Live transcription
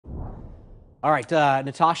All right,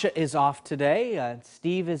 Natasha is off today.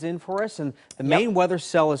 Steve is in for us, and the main weather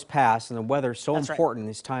cell is passed, and the weather is so important in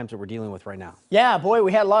these times that we're dealing with right now. Yeah, boy,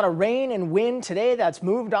 we had a lot of rain and wind today. That's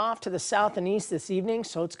moved off to the south and east this evening,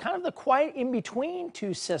 so it's kind of the quiet in between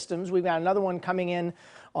two systems. We've got another one coming in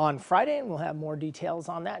on Friday, and we'll have more details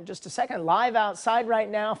on that in just a second. Live outside right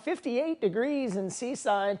now, 58 degrees in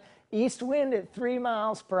Seaside, east wind at 3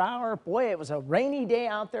 miles per hour. Boy, it was a rainy day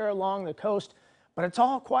out there along the coast. But it's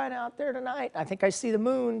all quiet out there tonight. I think I see the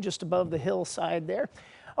moon just above the hillside there.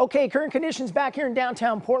 Okay, current conditions back here in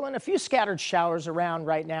downtown Portland. A few scattered showers around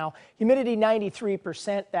right now. Humidity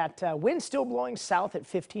 93%. That wind still blowing south at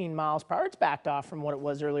 15 miles per hour. It's backed off from what it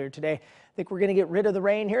was earlier today. I think we're going to get rid of the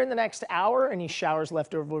rain here in the next hour. Any showers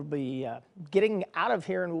left over will be getting out of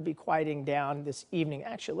here and will be quieting down this evening.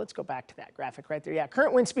 Actually, let's go back to that graphic right there. Yeah,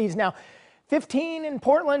 current wind speeds now 15 in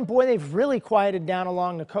Portland. Boy, they've really quieted down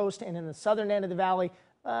along the coast and in the southern end of the valley.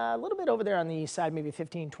 A little bit over there on the east side, maybe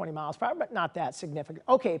 15, 20 miles per hour, but not that significant.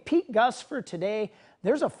 Okay, peak gusts for today.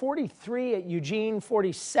 There's a 43 at Eugene,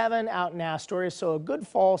 47 out in Astoria, so a good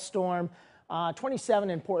fall storm. 27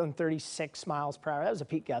 in Portland, 36 miles per hour. That was a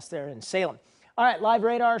peak gust there in Salem. All right, live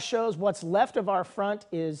radar shows what's left of our front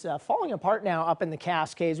is falling apart now up in the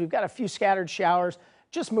Cascades. We've got a few scattered showers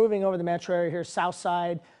just moving over the metro area here, south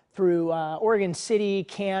side, through Oregon City,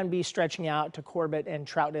 can be stretching out to Corbett and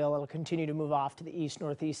Troutdale. It'll continue to move off to the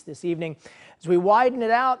east-northeast this evening. As we widen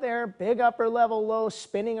it out there, big upper level low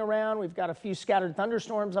spinning around. We've got a few scattered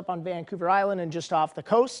thunderstorms up on Vancouver Island and just off the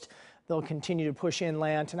coast. They'll continue to push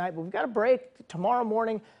inland tonight, but we've got a break tomorrow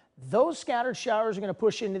morning. Those scattered showers are going to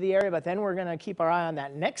push into the area, but then we're going to keep our eye on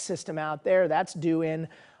that next system out there. That's due in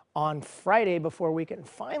on Friday before we can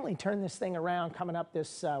finally turn this thing around coming up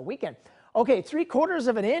this weekend. Okay, 3/4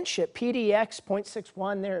 of an inch at PDX,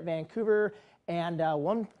 0.61 there at Vancouver, and about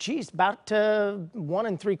 1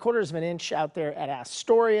 3/4 of an inch out there at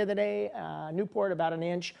Astoria today. Newport, about an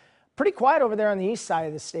inch. Pretty quiet over there on the east side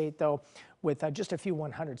of the state, though, with just a few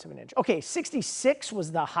 1/100ths of an inch. Okay, 66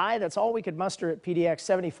 was the high. That's all we could muster at PDX.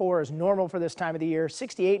 74 is normal for this time of the year.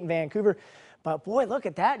 68 in Vancouver. But boy, look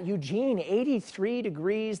at that. Eugene, 83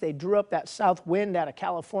 degrees. They drew up that south wind out of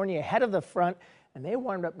California ahead of the front, and they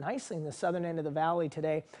warmed up nicely in the southern end of the valley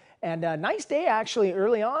today. And a nice day, actually,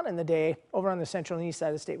 early on in the day over on the central and east side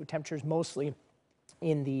of the state with temperatures mostly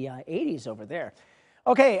in the 80s over there.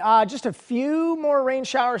 Okay, just a few more rain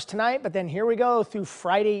showers tonight, but then here we go through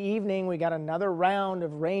Friday evening. We got another round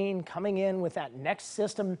of rain coming in with that next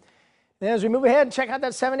system. Then as we move ahead, check out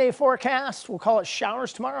that 7-day forecast. We'll call it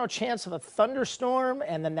showers tomorrow, chance of a thunderstorm,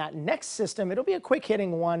 and then that next system, it'll be a quick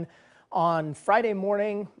hitting one on Friday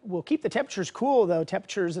morning. We'll keep the temperatures cool, though.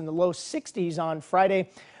 Temperatures in the low 60s on Friday.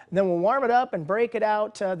 And then we'll warm it up and break it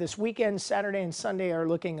out this weekend. Saturday and Sunday are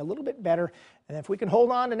looking a little bit better. And if we can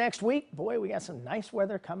hold on to next week, boy, we got some nice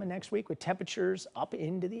weather coming next week with temperatures up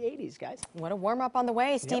into the 80s, guys. What a warm up on the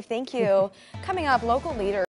way. Steve, thank you. Coming up, local leaders